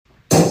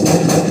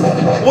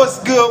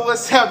What's good?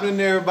 What's happening,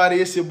 everybody?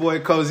 It's your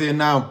boy Cozy, and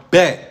now I'm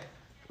back.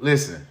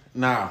 Listen,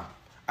 now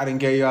I done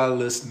gave y'all a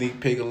little sneak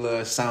peek, a little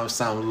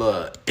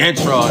little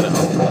intro.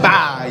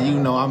 You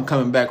know, I'm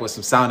coming back with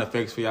some sound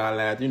effects for y'all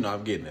lads. You know,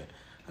 I'm getting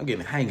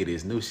the hang of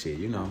this new shit.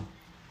 You know,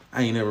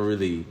 I ain't never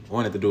really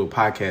wanted to do a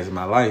podcast in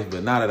my life,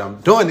 but now that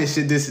I'm doing this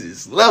shit, this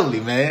is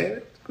lovely,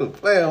 man. Good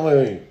playing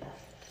with me.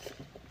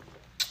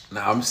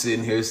 Now I'm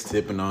sitting here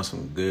sipping on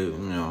some good,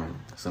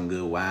 some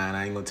good wine.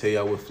 I ain't gonna tell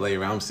y'all what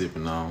flavor I'm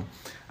sipping on.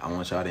 I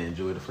want y'all to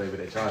enjoy the flavor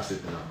that y'all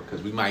sipping on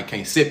because we might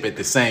can't sip at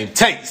the same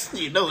taste.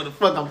 You know what the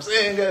fuck I'm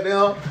saying,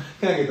 goddamn?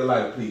 Can I get the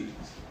lighter, please?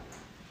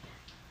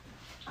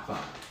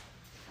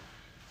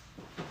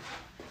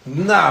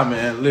 Nah,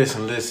 man,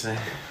 listen.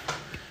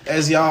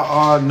 As y'all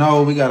all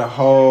know, we got a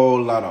whole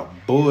lot of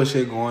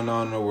bullshit going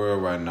on in the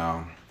world right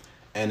now.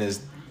 And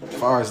as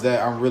far as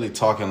that, I'm really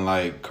talking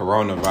like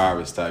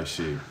coronavirus type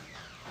shit.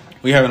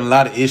 We having a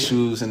lot of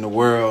issues in the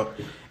world,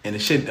 and the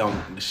shit don't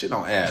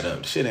add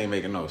up. The shit ain't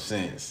making no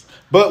sense.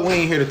 But we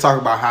ain't here to talk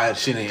about how the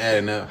shit ain't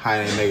adding up, how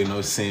it ain't making no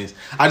sense.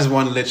 I just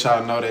want to let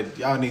y'all know that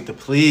y'all need to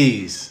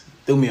please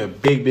do me a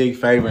big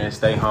favor and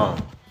stay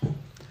home.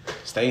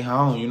 Stay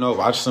home,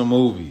 watch some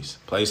movies,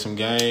 play some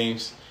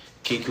games,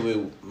 kick it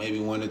with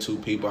maybe 1 or 2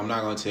 people. I'm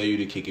not going to tell you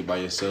to kick it by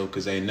yourself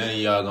because ain't none of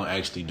y'all going to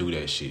actually do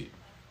that shit.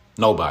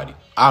 Nobody.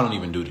 I don't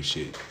even do the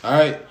shit. All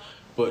right?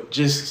 But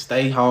just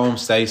stay home,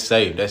 stay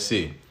safe. That's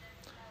it.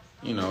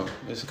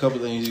 There's a couple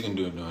things you can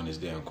do during this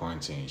damn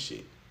quarantine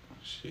shit.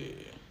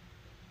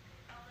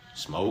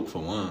 Smoke for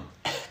one.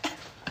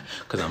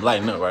 Because I'm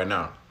lighting up right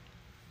now.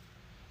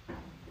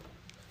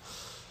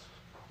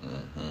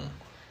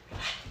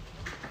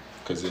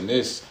 Because in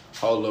this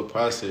whole little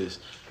process,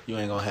 you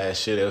ain't going to have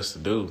shit else to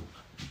do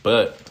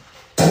but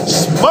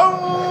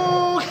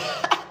smoke!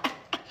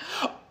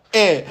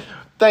 And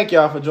thank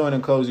y'all for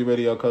joining Cozy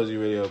Radio.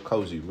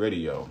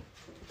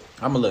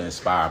 I'm a little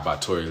inspired by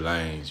Tory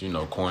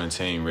Lanez,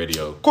 quarantine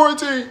radio.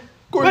 Quarantine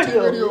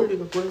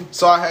radio.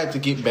 So I had to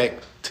get back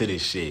to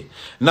this shit.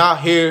 Now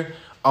here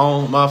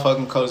on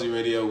motherfucking Cozy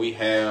Radio, we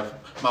have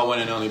my one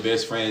and only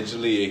best friend,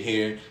 Jalea,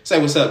 here.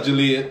 Say what's up,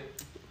 Jalea.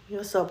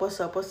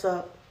 What's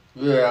up?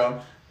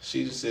 Yeah,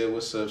 she just said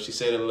what's up. She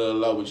said it a little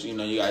low, but you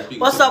gotta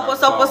speak. What's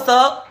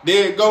up?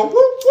 There you go. Woo,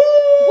 woo.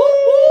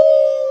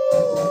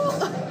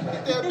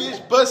 Get that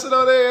bitch busting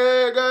on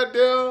their head,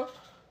 goddamn.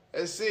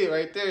 That's it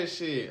right there,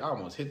 shit. I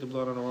almost hit the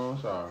blunt on the wrong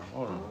side.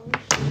 Hold on.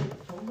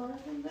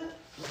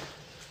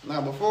 Now,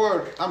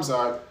 I'm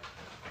sorry.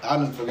 I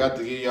done forgot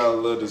to give y'all a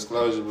little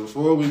disclosure.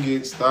 Before we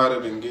get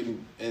started and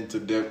getting into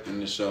depth in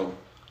the show,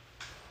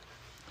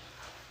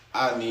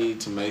 I need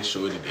to make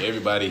sure that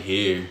everybody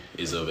here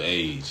is of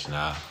age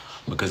now.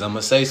 Because I'm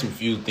going to say some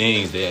few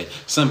things that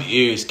some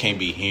ears can't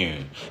be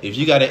hearing. If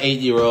you got an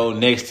 8-year-old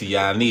next to you,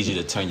 I need you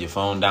to turn your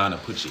phone down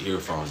and put your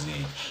earphones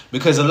in.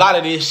 Because a lot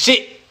of this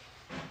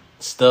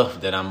stuff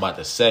that I'm about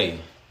to say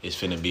is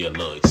finna be a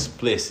little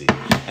explicit.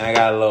 And I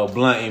got a little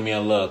blunt in me, a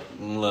little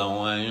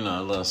one,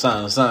 a little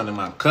something in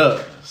my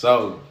cup.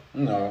 So,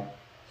 I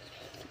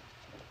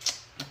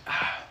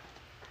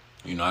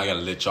gotta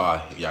let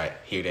y'all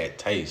hear that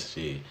taste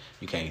shit.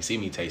 You can't see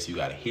me taste, you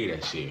gotta hear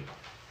that shit.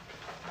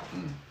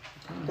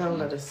 Don't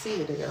let us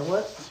see it. They got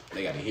what?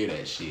 They gotta hear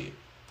that shit.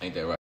 Ain't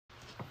that right?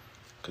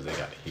 Because they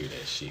got to hear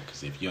that shit.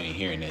 Because if you ain't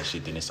hearing that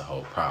shit, then it's a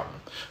whole problem.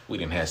 We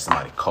didn't have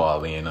somebody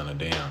call in on a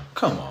damn.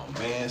 Come on,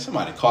 man.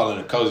 Somebody calling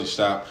the Cozy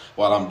Shop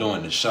while I'm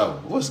doing the show.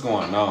 What's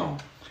going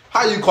on?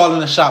 How you calling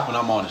the shop when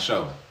I'm on the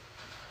show?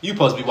 You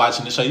supposed to be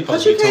watching the show. You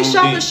supposed to be tuned in. But you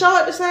can't shop and show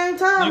at the same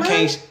time, you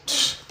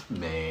can't.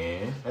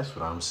 Man, that's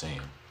what I'm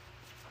saying.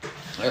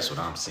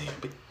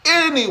 But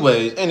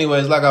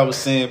anyways, like I was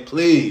saying,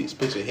 please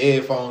put your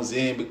headphones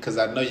in because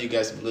I know you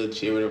got some little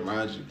children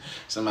around you.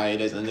 Somebody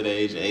that's under the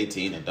age of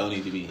 18 and don't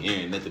need to be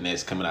hearing nothing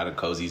that's coming out of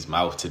Cozy's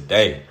mouth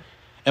today.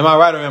 Am I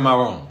right or am I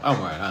wrong? I'm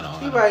right. I know.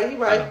 He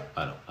right.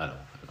 I know.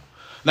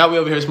 Now we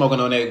over here smoking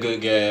on that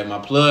good gas. My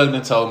plug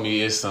done told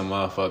me it's some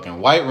motherfucking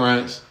white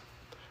runts.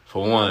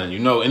 For one,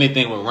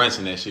 anything with runts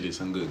in that shit is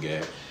some good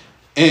gas.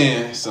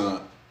 And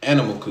some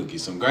animal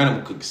cookies, some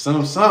granimal cookies,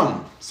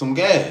 some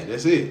gas.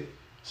 That's it.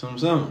 Some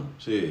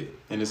shit.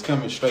 And it's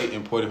coming straight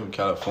imported from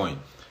California.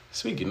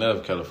 Speaking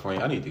of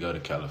California, I need to go to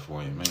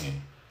California,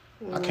 man.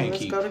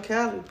 Go to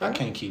Cali, bro. I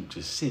can't keep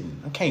just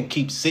sitting. I can't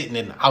keep sitting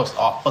in the house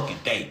all fucking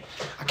day.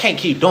 I can't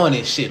keep doing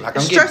this shit. Like,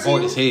 I'm getting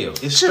bored as hell.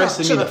 It's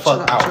stressing me the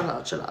fuck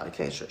out. Chill out. I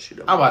can't stress you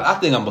though. I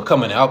think I'm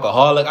becoming an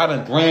alcoholic. I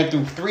done ran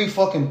through 3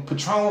 fucking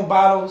Patron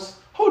bottles.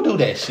 Who do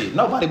that shit?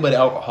 Nobody but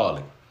an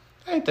alcoholic.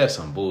 Ain't that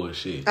some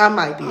bullshit? I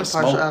might be a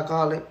partial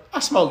alcoholic. I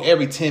smoke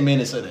every 10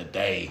 minutes of the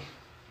day.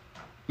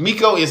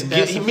 Miko is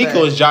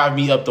driving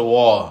me up the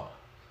wall.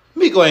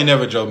 Miko ain't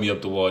never drove me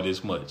up the wall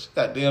this much.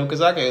 Goddamn, because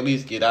I can at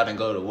least get out and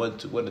go to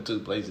one or two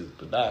places,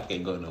 but now I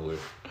can't go nowhere.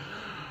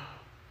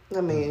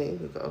 I mean, you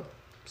can go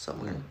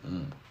somewhere.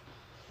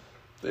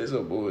 There's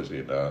some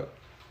bullshit, dog.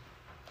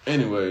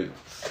 Anyway,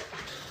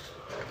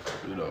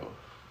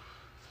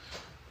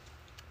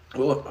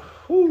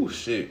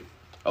 shit.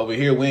 Over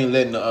here, we ain't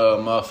letting the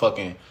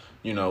motherfucking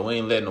You know, we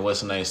ain't letting the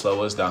what's the name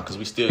slow us down because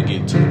we still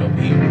getting to it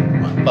over here,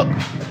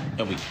 motherfucker.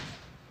 And we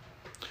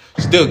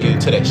still getting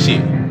to that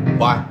shit.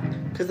 Why?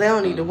 Because they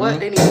don't need to what?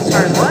 They need to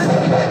turn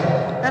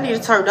what? They need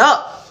to turn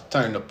up.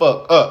 Turn the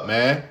fuck up,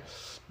 man.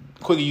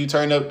 The quicker you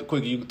turn up, the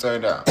quicker you can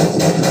turn down.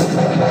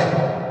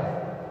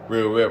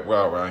 Real rep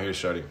raw around here,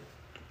 shorty.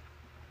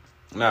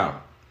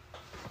 Now,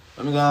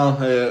 let me go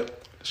ahead,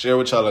 share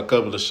with y'all a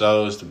couple of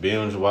shows to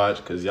binge watch,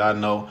 because y'all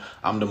know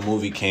I'm the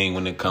movie king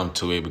when it comes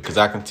to it, because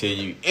I can tell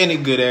you any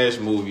good-ass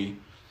movie.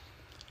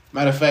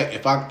 Matter of fact,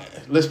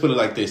 let's put it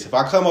like this. If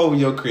I come over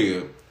your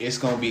crib, it's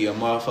going to be a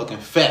motherfucking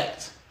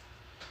fact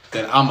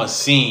that I'm going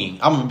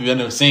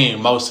to be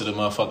seeing most of the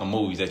motherfucking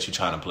movies that you're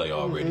trying to play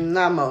already.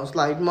 Not most.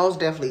 Like, most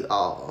definitely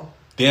all.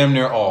 Damn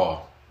near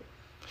all.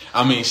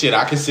 I mean, shit,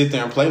 I can sit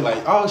there and play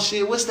like, oh,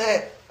 shit, what's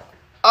that?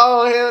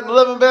 Oh, hell,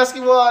 Love and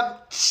Basketball.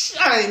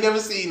 I ain't never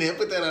seen that.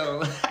 Put that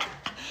on.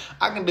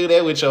 I can do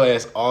that with your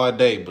ass all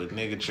day, but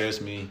nigga,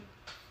 trust me,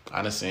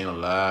 I done seen a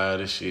lot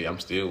of shit. I'm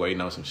still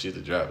waiting on some shit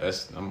to drop. I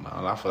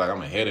feel like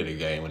I'm ahead of the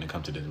game when it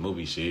comes to this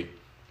movie shit.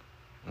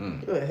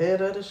 You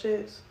ahead of the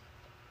shits?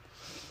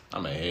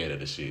 I'm ahead of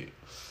the shit.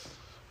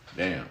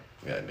 Damn.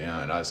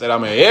 Goddamn. I said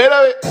I'm ahead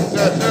of it.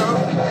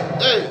 Goddamn.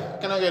 Hey,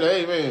 can I get an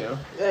amen?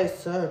 Hey,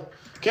 sir.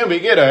 Can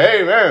we get an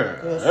amen?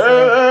 Yes,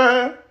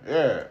 sir.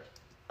 Yeah.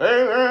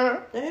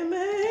 Amen.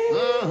 Amen.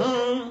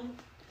 Mm-hmm.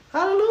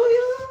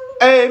 Hallelujah.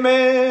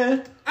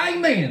 Amen.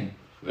 Amen.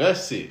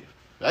 That's it.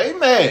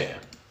 Amen.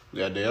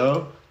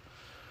 Goddamn.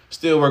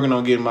 Still working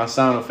on getting my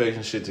sound effects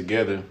and shit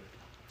together.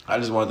 I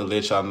just wanted to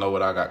let y'all know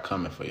what I got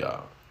coming for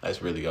y'all.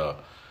 That's really all.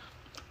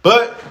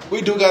 But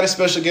we do got a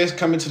special guest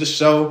coming to the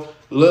show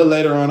a little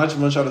later on. I just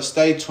want y'all to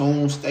stay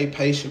tuned, stay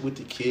patient with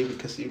the kid,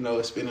 because, you know,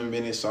 it's been a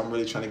minute, so I'm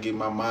really trying to get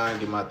my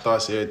mind, get my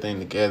thoughts, everything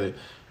together.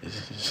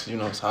 It's just, you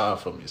know, it's hard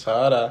for me. It's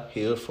hard out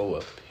here for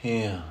a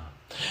pimp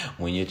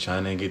when you're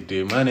trying to get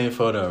the money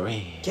for the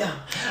rent. Yeah.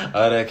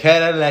 Or the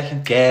Cadillac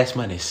and gas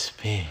money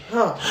spent.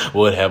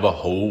 Would have a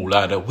whole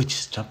lot of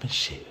witches jumping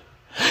shit.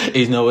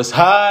 You know, it's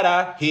hard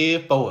out here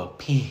for a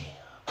pimp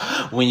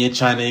when you're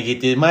trying to get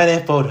the money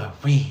for the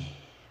rent.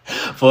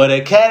 For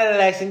the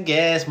Cadillacs and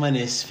gas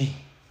money spent.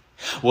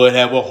 Would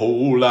have a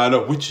whole lot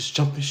of witches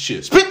jumping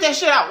shit. Spit that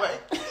shit out, man.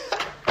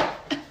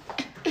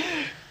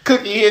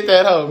 Cookie hit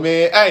that hoe,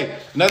 man. Hey,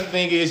 another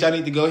thing is y'all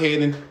need to go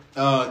ahead and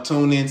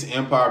tune in to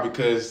Empire,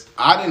 because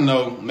I didn't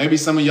know. Maybe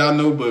some of y'all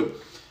knew, but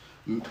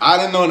I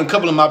didn't know, and a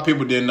couple of my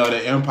people didn't know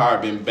that Empire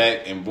been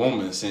back and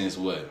booming since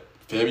what?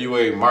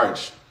 February,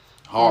 March.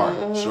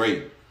 Hard,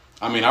 straight.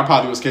 I mean, I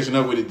probably was catching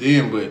up with it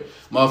then, but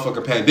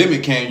motherfucker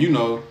pandemic came, you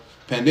know.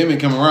 Pandemic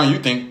come around, you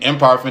think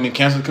Empire finna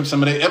cancel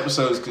some of their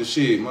episodes, because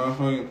shit,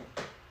 motherfucker.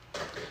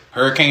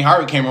 Hurricane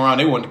Harvey came around,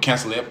 they wanted to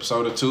cancel the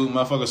episode or two.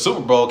 Motherfucker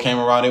Super Bowl came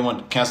around, they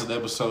wanted to cancel the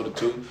episode or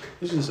two.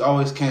 It's just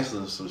always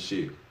canceling some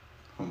shit.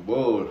 I'm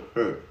bored.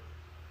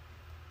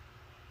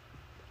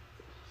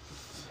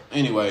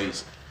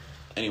 Anyways.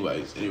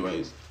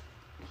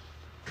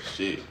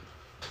 Shit.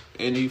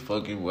 Any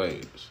fucking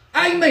ways.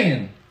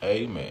 Amen.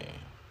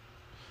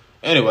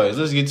 Anyways,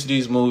 let's get to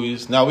these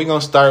movies. Now we're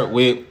gonna start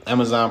with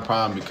Amazon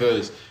Prime,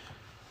 because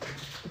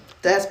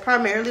that's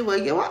primarily where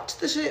you watch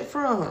the shit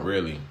from.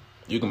 Really.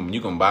 You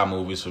can buy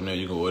movies from there.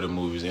 You can order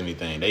movies,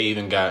 anything. They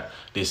even got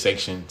this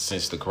section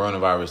since the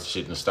coronavirus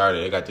shit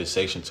started. They got this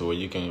section to where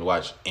you can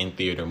watch in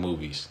theater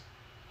movies.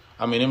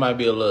 I mean, it might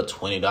be a little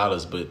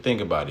 $20, but think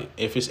about it.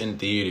 If it's in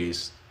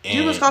theaters, and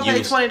you was gonna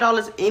pay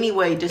 $20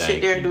 anyway to sit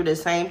there and do the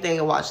same thing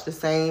and watch the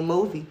same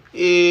movie.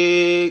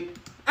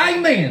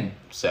 Amen.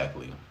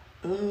 Exactly.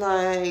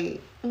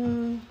 Like,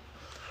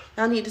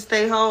 y'all need to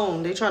stay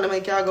home. They trying to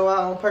make y'all go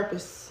out on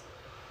purpose.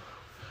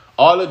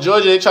 All of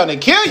Georgia, they trying to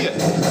kill you.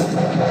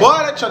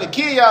 Boy, they trying to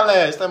kill y'all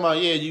ass. Talking about,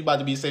 yeah, you about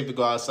to be safe to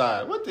go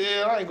outside. What the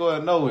hell? I ain't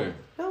going nowhere.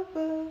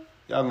 Nope.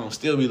 Y'all gonna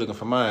still be looking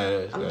for my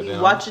ass. I'm be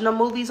watching the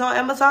movies on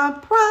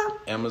Amazon Prime.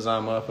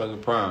 Amazon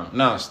motherfucking Prime.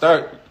 Now,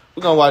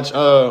 we're gonna watch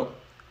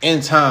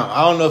In Time.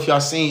 I don't know if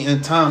y'all seen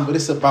In Time, but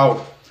it's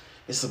about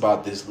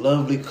this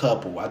lovely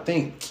couple. I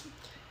think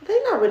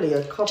they're not really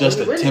a couple.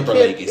 Justin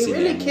Timberlake is in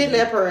that movie.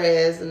 Kidnap her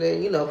ass and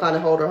then, you know, kind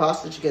of hold her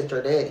hostage against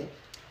her daddy.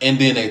 And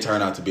then they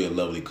turn out to be a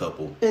lovely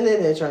couple.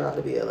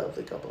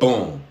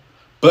 Boom.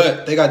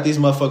 But they got these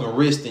motherfucking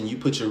wrists, and you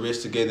put your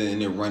wrists together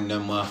and they run that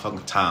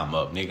motherfucking time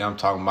up, nigga. I'm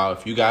talking about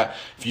if you got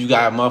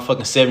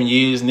motherfucking 7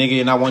 years, nigga,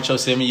 and I want your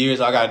 7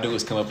 years, all I gotta do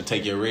is come up and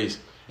take your wrist.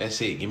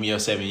 That's it. Give me your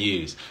 7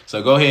 years.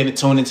 So go ahead and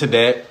tune into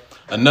that.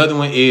 Another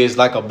one is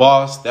Like a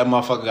Boss. That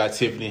motherfucker got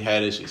Tiffany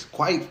Haddish. It's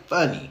quite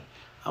funny.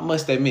 I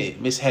must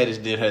admit, Miss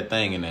Haddish did her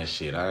thing in that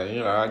shit.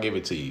 I'll give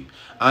it to you.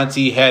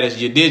 Auntie Haddish,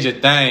 you did your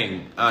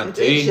thing,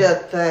 Auntie. You did your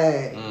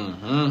thing.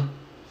 Mm-hmm.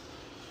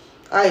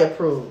 I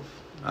approve.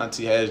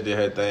 Auntie Haddish did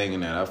her thing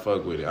in that. I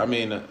fuck with it. I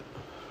mean,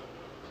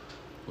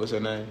 what's her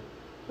name?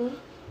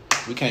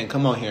 We can't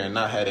come on here and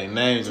not have their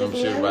names and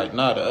shit right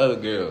now. The other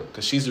girl,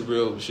 cause she's a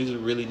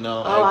really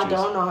known actress.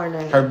 I don't know her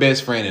name. Her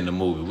best friend in the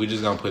movie. We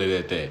just gonna put it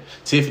at that.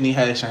 Tiffany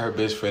Haddish and her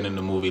best friend in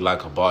the movie,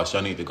 Like a Boss.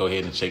 Y'all need to go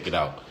ahead and check it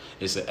out.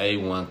 It's an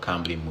A1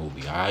 comedy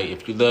movie. All right.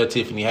 If you love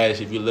Tiffany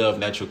Haddish, if you love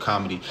natural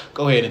comedy,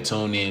 go ahead and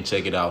tune in,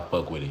 check it out,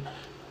 fuck with it.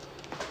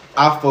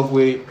 I fuck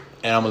with it,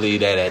 and I'm gonna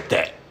leave that at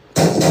that.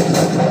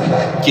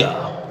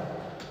 Yeah.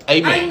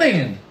 Amen.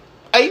 Amen.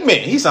 Amen.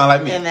 He sound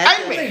like me.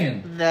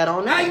 Amen. That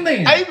on that.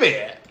 Amen.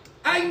 Amen.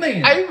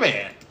 Amen.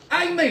 Amen.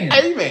 Amen.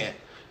 Amen.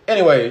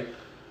 Anyway,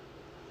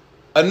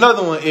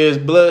 another one is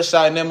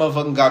Bloodshot, and that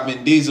motherfucking got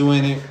Vin Diesel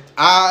in it.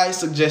 I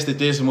suggested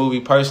this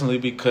movie personally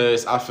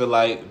because I feel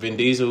like Vin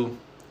Diesel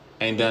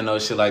ain't done no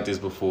shit like this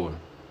before.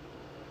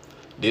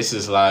 This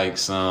is like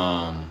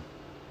some...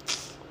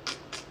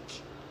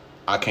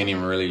 I can't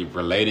even really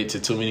relate it to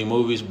too many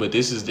movies, but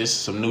this is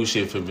some new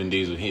shit for Vin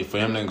Diesel. For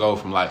him to go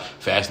from like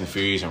Fast and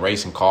Furious and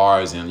racing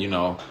cars and, you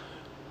know,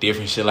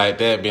 different shit like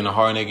that, being a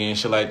hard nigga and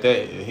shit like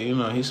that,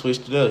 he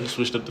switched it up. He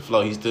switched up the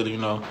flow. He's still,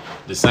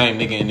 the same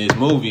nigga in this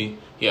movie.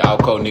 Yeah,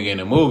 out cold nigga in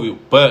the movie,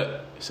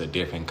 but it's a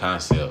different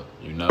concept,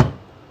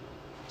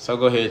 So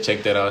go ahead and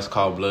check that out. It's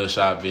called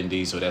Bloodshot, Vin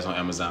Diesel. That's on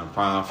Amazon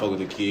Prime. Fuck with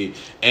the kid.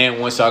 And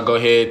once y'all go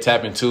ahead,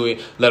 tap into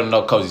it, let them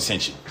know Cozy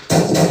sent you.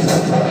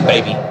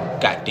 Baby,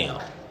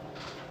 goddamn.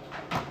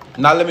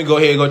 Now let me go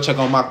ahead and go check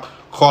on my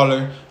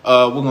caller.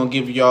 We're going to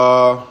give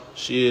y'all...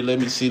 Shit, let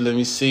me see. Let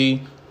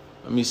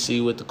me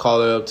see what the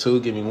caller up to.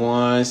 Give me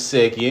 1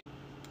 second.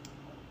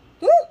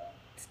 Ooh,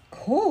 it's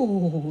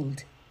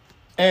cold.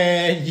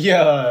 And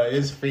yeah,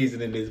 it's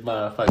freezing in this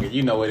motherfucker.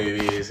 You know what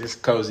it is. It's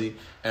Cozy,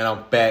 and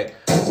I'm back.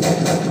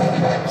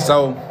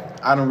 So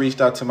I done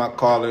reached out to my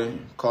caller.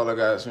 Caller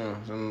got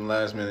some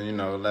last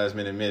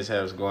minute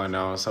mishaps going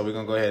on. So we're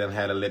gonna go ahead and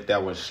have to let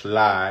that one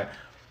slide.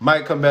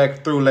 Might come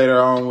back through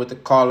later on with the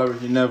caller.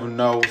 You never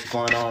know what's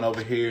going on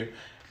over here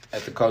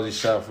at the Cozy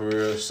Shop for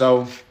real.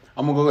 So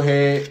I'm gonna go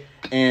ahead.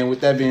 And with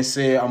that being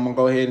said, I'm going to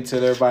go ahead and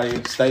tell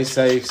everybody, stay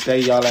safe,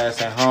 stay y'all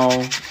ass at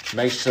home.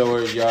 Make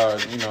sure y'all,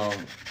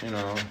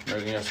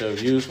 making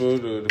yourself useful,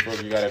 do the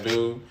fuck you got to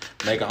do.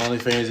 Make an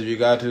OnlyFans if you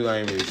got to. I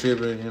ain't really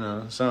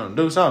tripping, something.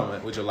 Do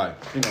something with your life,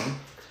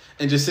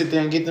 And just sit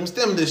there and get them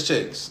stimulus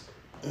checks.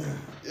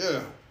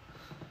 Yeah.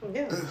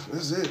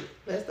 That's it.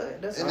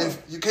 That's and all.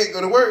 if you can't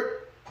go to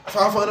work,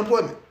 file for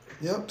unemployment.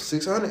 Yep,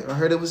 600. I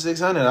heard it was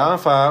 600. I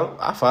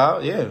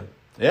filed, yeah.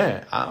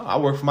 Yeah, I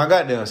work for my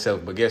goddamn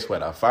self, but guess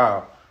what? I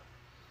filed.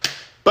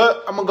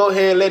 But I'm going to go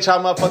ahead and let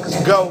y'all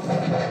motherfuckers go.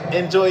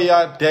 Enjoy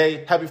y'all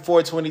day. Happy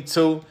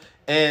 422.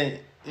 And,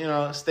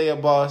 stay a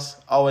boss.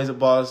 Always a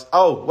boss.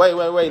 Oh,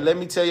 wait. Let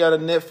me tell y'all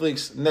the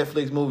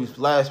Netflix movies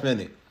last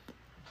minute.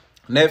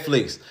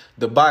 Netflix,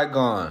 The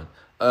Bygone.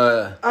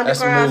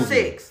 Underground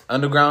 6.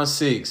 Underground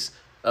 6.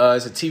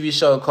 It's a TV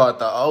show called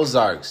The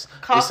Ozarks.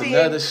 Coffee it's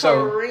another and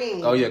show.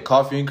 Kareem. Oh yeah,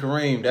 Coffee and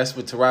Kareem. That's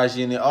with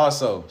Taraji in it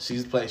also.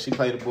 She played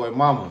the boy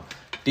mama.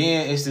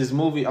 Then it's this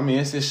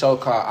show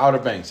called Outer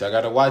Banks. Y'all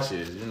gotta watch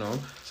it,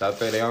 So out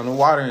there they on the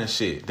water and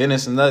shit. Then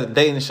it's another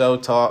dating show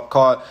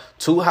called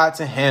Too Hot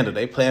to Handle.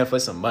 They playing for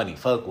some money.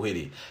 Fuck with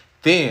it.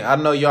 Then I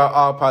know y'all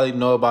all probably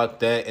know about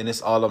that, and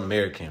it's All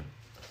American.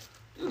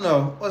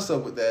 What's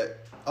up with that?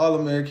 All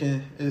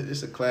American,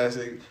 it's a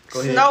classic.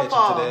 Go ahead and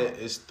catch into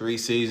that. It's 3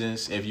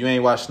 seasons. If you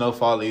ain't watched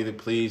Snowfall either,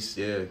 please,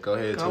 go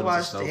ahead and tune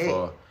into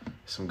Snowfall.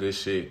 Some good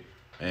shit.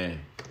 Man,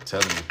 I'm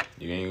telling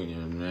you,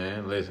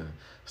 man, listen.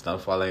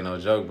 Snowfall ain't no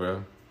joke,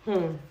 bro.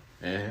 Man.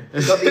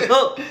 It's gonna be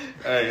hooked.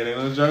 Hey, it ain't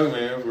no joke,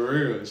 man, for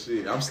real.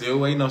 Shit, I'm still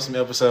waiting on some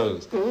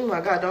episodes. Oh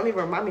my God, don't even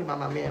remind me about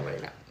my man right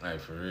now. Hey,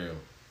 for real.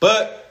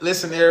 But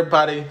listen,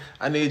 everybody,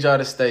 I need y'all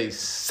to stay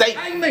safe.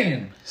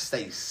 Amen.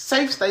 Stay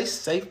safe, stay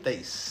safe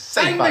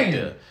Amen. out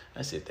there.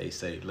 That's it, they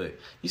say. Look,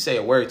 you say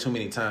a word too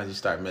many times, you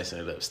start messing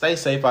it up. Stay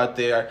safe out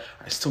there.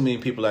 There's too many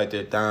people out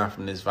there dying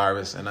from this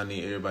virus, and I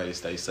need everybody to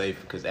stay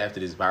safe because after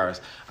this virus,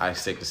 I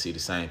expect to see the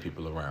same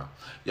people around.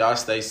 Y'all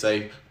stay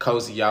safe.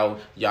 Cozy, y'all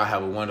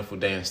have a wonderful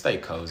day and stay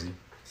cozy.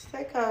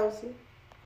 Stay cozy.